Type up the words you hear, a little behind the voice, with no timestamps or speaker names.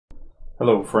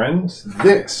Hello friends,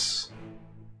 this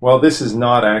is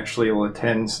not actually a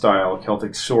Tène style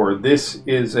Celtic sword. This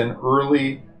is an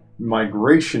early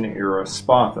migration era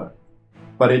Spatha,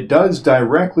 but it does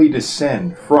directly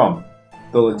descend from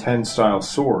the Tène style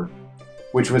sword,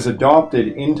 which was adopted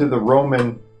into the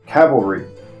Roman cavalry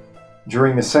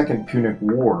during the Second Punic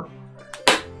War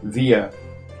via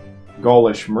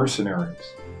Gaulish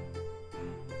mercenaries.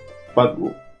 But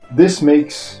this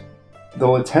makes the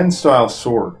Tène style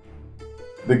sword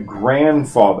the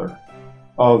grandfather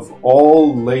of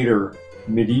all later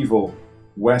medieval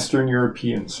Western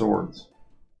European swords.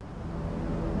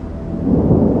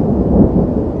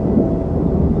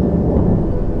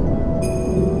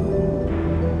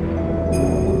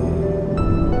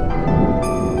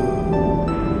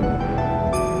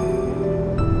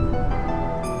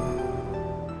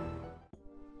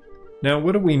 Now,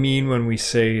 what do we mean when we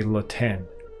say La Tène?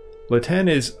 La Tène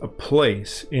is a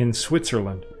place in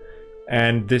Switzerland,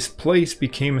 and this place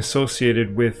became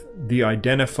associated with the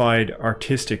identified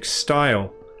artistic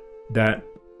style that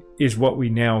is what we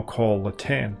now call La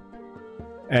Tène.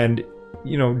 And,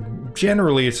 you know,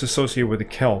 generally it's associated with the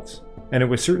Celts, and it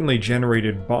was certainly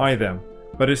generated by them,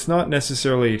 but it's not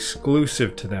necessarily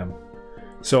exclusive to them.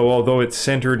 So although it's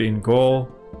centered in Gaul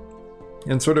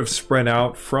and sort of spread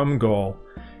out from Gaul,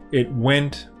 it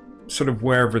went sort of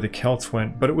wherever the Celts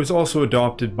went, but it was also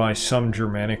adopted by some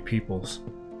Germanic peoples.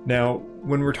 Now,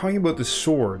 when we're talking about the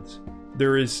swords,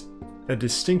 there is a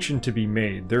distinction to be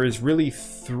made. There is really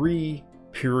three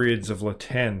periods of La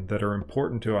Tène that are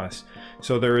important to us.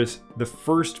 So there is the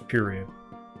first period,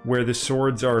 where the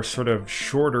swords are sort of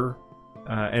shorter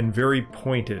and very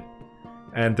pointed,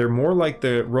 and they're more like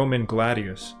the Roman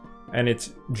gladius. And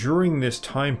it's during this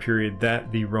time period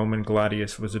that the Roman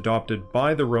gladius was adopted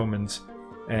by the Romans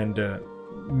and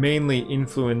mainly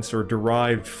influenced or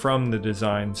derived from the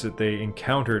designs that they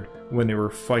encountered when they were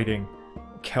fighting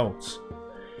Celts.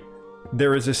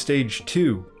 There is a stage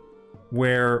 2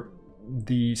 where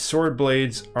the sword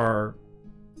blades are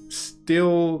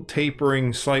still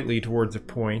tapering slightly towards a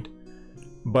point,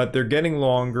 but they're getting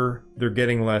longer, they're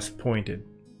getting less pointed.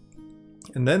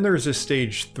 And then there's a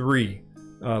stage 3,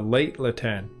 late La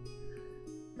Tène,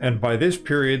 and by this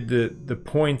period the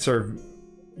points are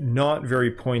not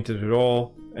very pointed at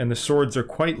all, and the swords are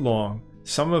quite long,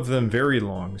 some of them very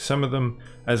long, some of them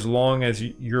as long as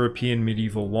European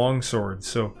medieval longswords.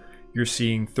 So you're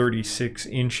seeing 36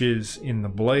 inches in the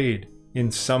blade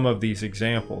in some of these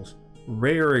examples.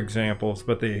 Rare examples,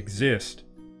 but they exist.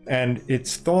 And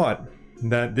it's thought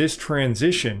that this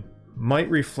transition might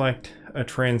reflect a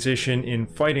transition in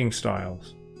fighting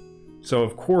styles. So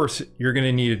of course you're going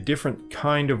to need a different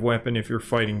kind of weapon if you're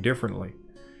fighting differently.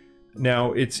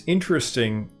 Now, it's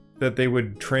interesting that they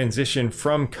would transition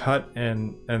from cut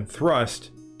and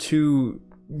thrust to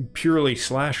purely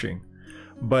slashing,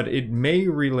 but it may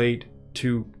relate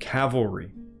to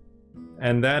cavalry.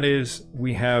 And that is,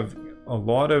 we have a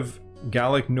lot of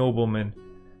Gallic noblemen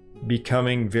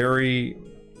becoming very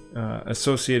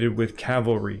associated with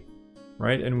cavalry,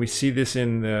 right? And we see this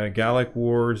in the Gallic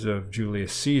Wars of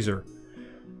Julius Caesar.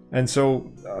 And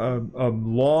so a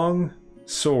long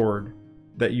sword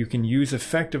that you can use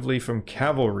effectively from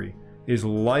cavalry is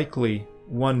likely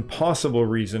one possible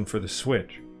reason for the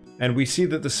switch. And we see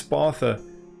that the Spatha,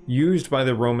 used by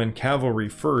the Roman cavalry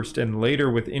first and later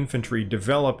with infantry,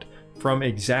 developed from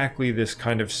exactly this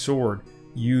kind of sword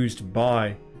used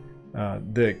by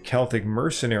the Celtic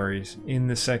mercenaries in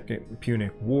the Second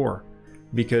Punic War,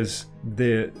 because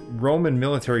the Roman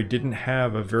military didn't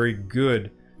have a very good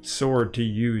sword to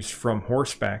use from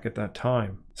horseback at that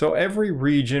time. So every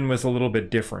region was a little bit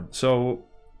different. So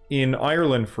in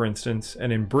Ireland, for instance,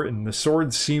 and in Britain, the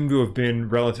swords seem to have been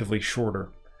relatively shorter.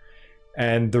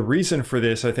 And the reason for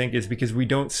this, I think, is because we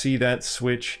don't see that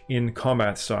switch in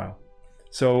combat style.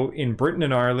 So in Britain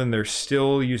and Ireland, they're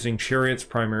still using chariots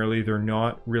primarily. They're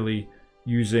not really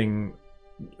using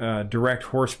direct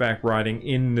horseback riding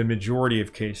in the majority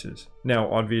of cases.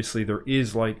 Now, obviously, there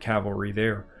is light cavalry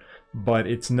there, but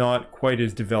it's not quite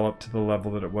as developed to the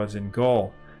level that it was in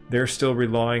Gaul. They're still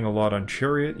relying a lot on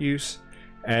chariot use,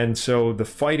 and so the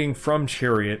fighting from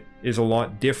chariot is a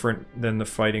lot different than the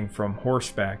fighting from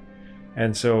horseback,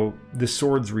 and so the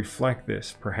swords reflect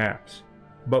this, perhaps.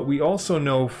 But we also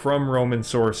know from Roman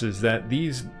sources that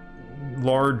these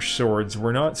large swords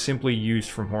were not simply used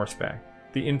from horseback.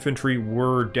 The infantry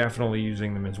were definitely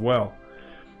using them as well.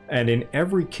 And in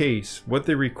every case, what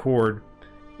they record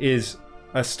is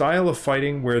a style of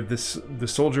fighting where the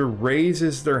soldier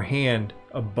raises their hand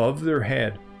above their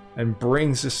head and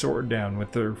brings the sword down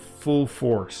with their full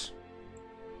force.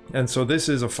 And so this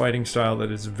is a fighting style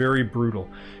that is very brutal.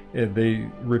 They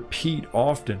repeat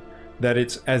often that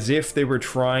it's as if they were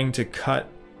trying to cut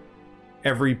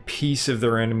every piece of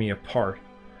their enemy apart,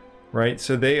 right?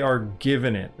 So they are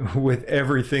giving it with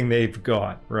everything they've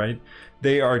got, right?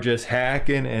 They are just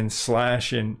hacking and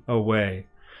slashing away.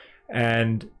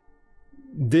 And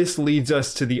this leads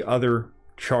us to the other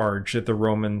charge that the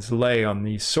Romans lay on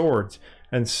these swords.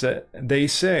 And they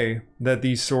say that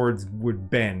these swords would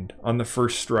bend on the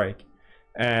first strike,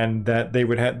 and that they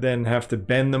would then have to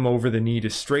bend them over the knee to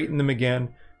straighten them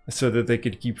again so that they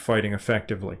could keep fighting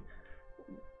effectively.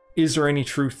 Is there any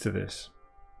truth to this?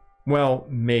 Well,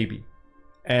 maybe.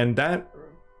 And that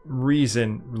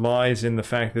reason lies in the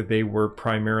fact that they were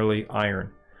primarily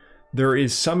iron. There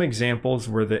is some examples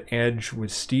where the edge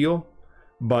was steel,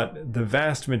 but the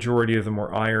vast majority of them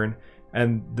were iron,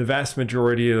 and the vast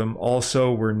majority of them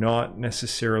also were not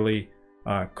necessarily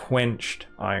quenched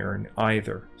iron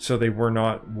either. So they were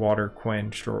not water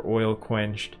quenched or oil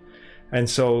quenched. And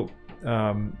so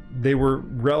they were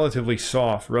relatively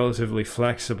soft, relatively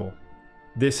flexible.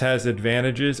 This has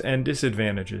advantages and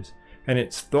disadvantages. And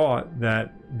it's thought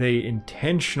that they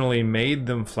intentionally made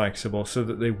them flexible so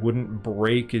that they wouldn't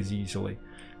break as easily.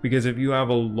 Because if you have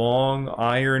a long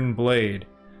iron blade,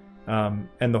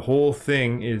 and the whole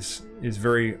thing is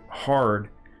very hard,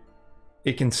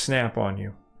 it can snap on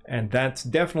you. And that's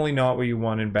definitely not what you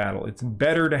want in battle. It's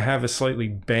better to have a slightly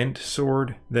bent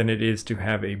sword than it is to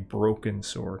have a broken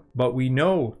sword. But we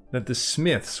know that the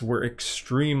smiths were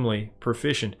extremely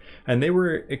proficient, and they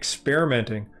were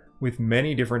experimenting with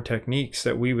many different techniques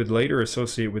that we would later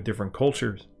associate with different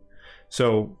cultures.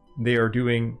 So they are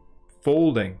doing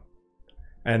folding,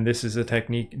 and this is a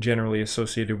technique generally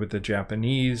associated with the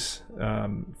Japanese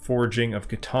forging of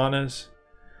katanas.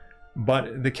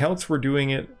 But the Celts were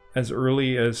doing it as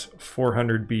early as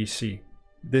 400 BC.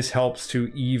 This helps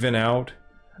to even out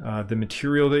the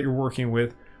material that you're working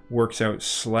with, works out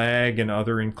slag and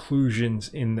other inclusions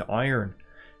in the iron.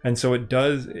 And so it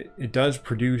does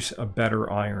produce a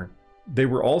better iron. They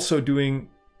were also doing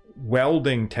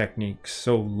welding techniques,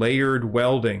 so layered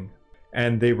welding.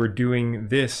 And they were doing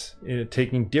this,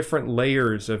 taking different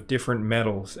layers of different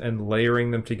metals and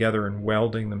layering them together and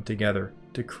welding them together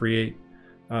to create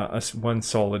one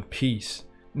solid piece.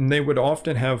 And they would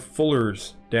often have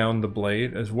fullers down the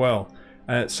blade as well,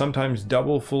 sometimes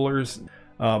double fullers,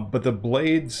 but the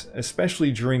blades,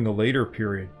 especially during the later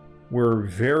period, were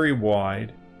very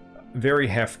wide, very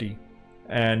hefty,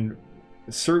 and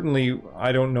certainly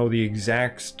I don't know the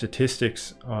exact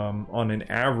statistics on an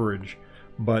average,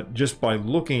 but just by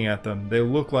looking at them, they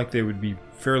look like they would be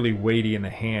fairly weighty in the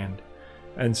hand,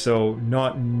 and so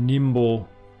not nimble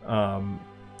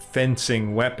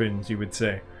fencing weapons, you would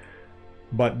say.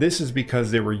 But this is because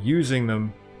they were using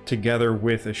them together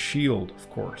with a shield, of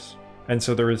course. And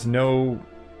so there is no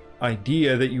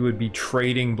idea that you would be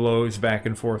trading blows back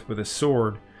and forth with a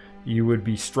sword. You would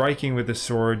be striking with a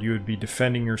sword, you would be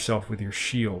defending yourself with your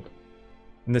shield.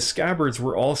 And the scabbards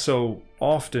were also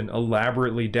often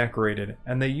elaborately decorated,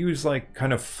 and they use like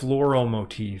kind of floral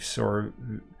motifs or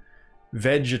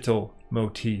vegetal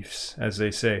motifs, as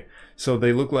they say. So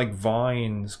they look like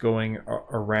vines going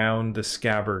around the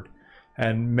scabbard.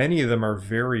 And many of them are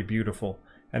very beautiful.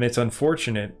 And it's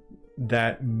unfortunate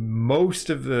that most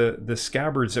of the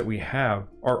scabbards that we have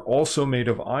are also made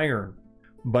of iron.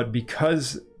 But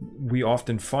because we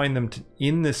often find them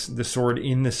in the sword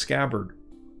in the scabbard,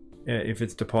 if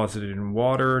it's deposited in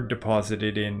water,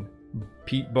 deposited in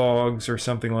peat bogs or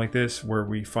something like this, where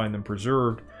we find them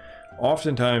preserved,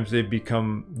 oftentimes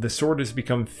the sword has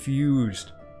become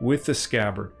fused with the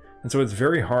scabbard. And so it's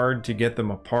very hard to get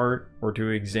them apart or to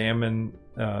examine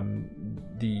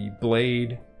the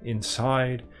blade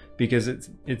inside, because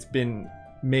it's been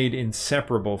made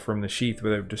inseparable from the sheath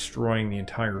without destroying the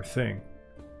entire thing.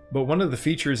 But one of the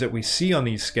features that we see on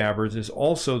these scabbards is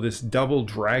also this double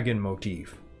dragon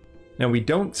motif. Now, we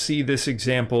don't see this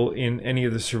example in any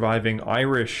of the surviving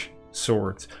Irish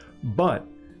swords, but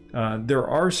there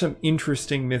are some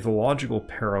interesting mythological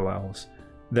parallels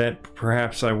that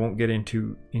perhaps I won't get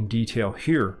into in detail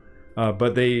here,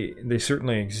 but they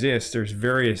certainly exist. There's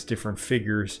various different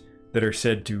figures that are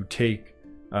said to take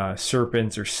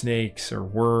serpents or snakes or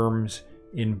worms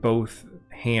in both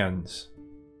hands.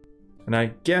 And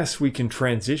I guess we can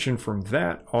transition from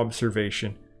that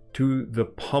observation to the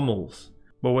pummels.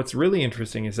 But what's really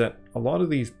interesting is that a lot of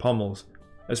these pummels,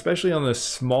 especially on the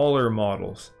smaller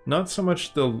models, not so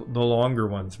much the longer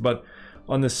ones, but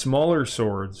on the smaller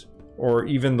swords, or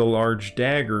even the large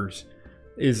daggers,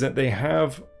 is that they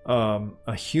have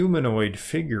a humanoid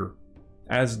figure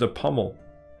as the pummel.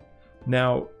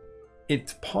 Now,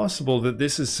 it's possible that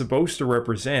this is supposed to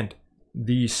represent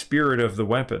the spirit of the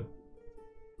weapon.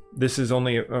 This is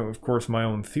only, of course, my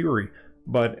own theory,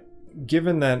 but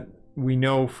given that we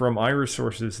know from Irish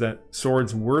sources that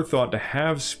swords were thought to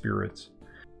have spirits,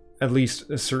 at least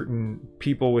a certain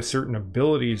people with certain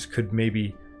abilities could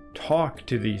maybe talk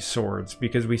to these swords,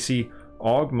 because we see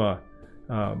Ogma,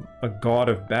 a god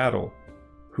of battle,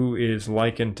 who is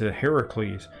likened to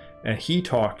Heracles, and he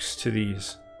talks to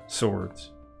these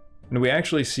swords. And we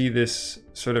actually see this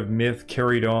sort of myth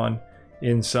carried on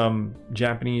in some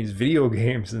Japanese video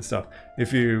games and stuff.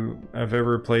 If you have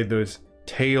ever played those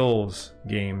Tales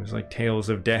games, like Tales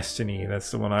of Destiny, that's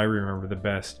the one I remember the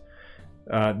best.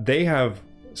 They have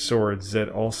swords that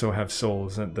also have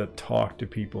souls that talk to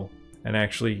people and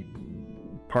actually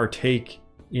partake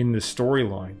in the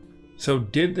storyline. So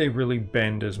did they really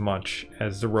bend as much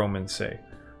as the Romans say?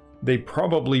 They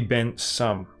probably bent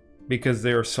some, because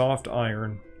they are soft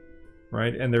iron,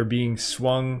 right? And they're being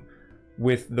swung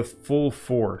with the full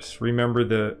force.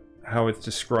 Remember how it's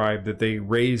described that they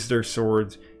raise their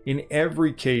swords. In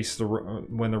every case,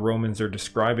 when the Romans are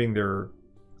describing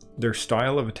their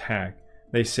style of attack,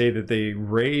 they say that they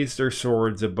raise their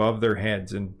swords above their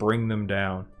heads and bring them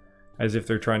down, as if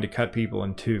they're trying to cut people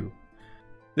in two.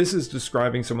 This is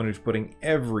describing someone who's putting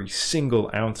every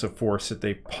single ounce of force that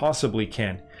they possibly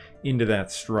can into that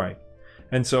strike.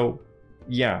 And so,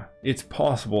 yeah, it's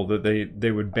possible that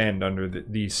they would bend under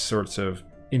these sorts of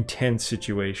intense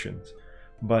situations.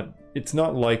 But it's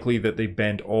not likely that they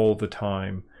bent all the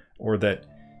time, or that,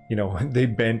 you know, they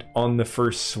bent on the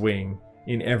first swing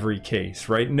in every case,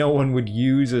 right? No one would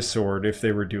use a sword if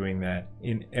they were doing that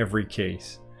in every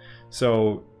case.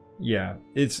 So yeah,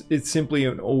 it's simply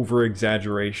an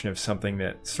over-exaggeration of something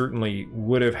that certainly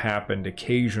would have happened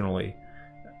occasionally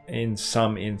in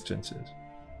some instances.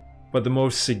 But the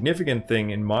most significant thing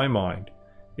in my mind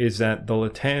is that the La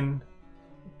Tène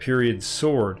period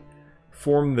sword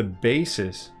formed the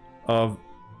basis of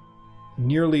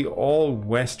nearly all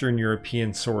Western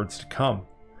European swords to come,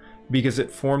 because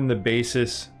it formed the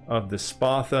basis of the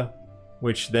Spatha,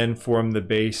 which then formed the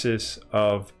basis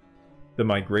of the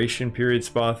migration period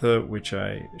Spatha, which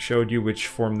I showed you, which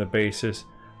formed the basis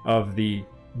of the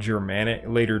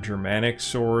later Germanic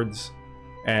swords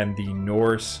and the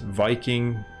Norse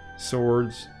Viking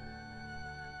swords,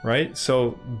 right?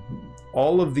 So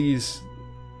all of these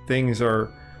things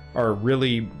are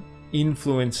really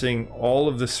influencing all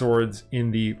of the swords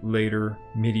in the later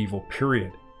medieval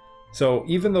period. So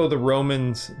even though the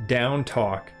Romans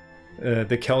down-talk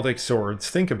the Celtic swords,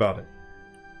 think about it.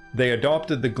 They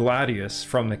adopted the gladius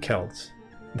from the Celts.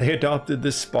 They adopted the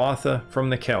Spatha from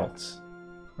the Celts,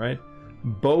 right?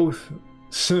 Both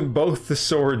the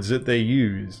swords that they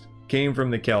used came from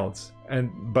the Celts,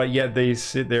 but yet they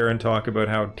sit there and talk about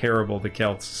how terrible the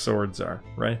Celts swords are,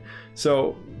 right?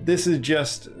 So this is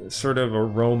just sort of a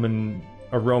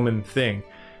Roman thing.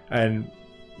 And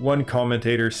one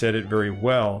commentator said it very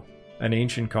well, an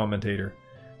ancient commentator,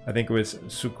 I think it was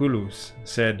Soule,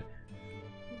 said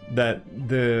that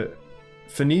the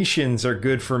Phoenicians are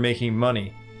good for making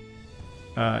money,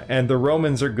 and the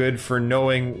Romans are good for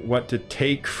knowing what to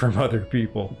take from other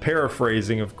people.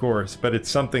 Paraphrasing, of course, but it's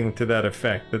something to that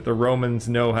effect, that the Romans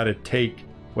know how to take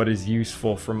what is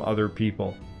useful from other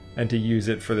people and to use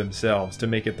it for themselves, to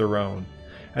make it their own.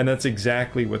 And that's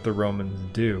exactly what the Romans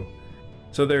do.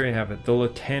 So there you have it. The La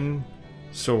Tène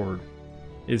sword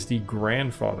is the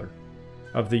grandfather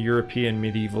of the European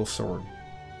medieval sword.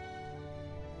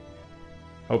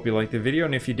 Hope you liked the video,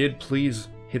 and if you did, please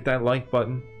hit that like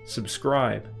button,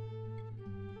 subscribe,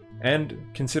 and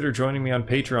consider joining me on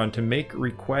Patreon to make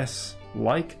requests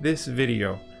like this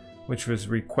video, which was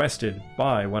requested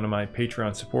by one of my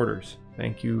Patreon supporters.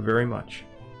 Thank you very much.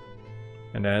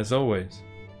 And as always,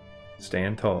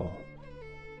 stand tall.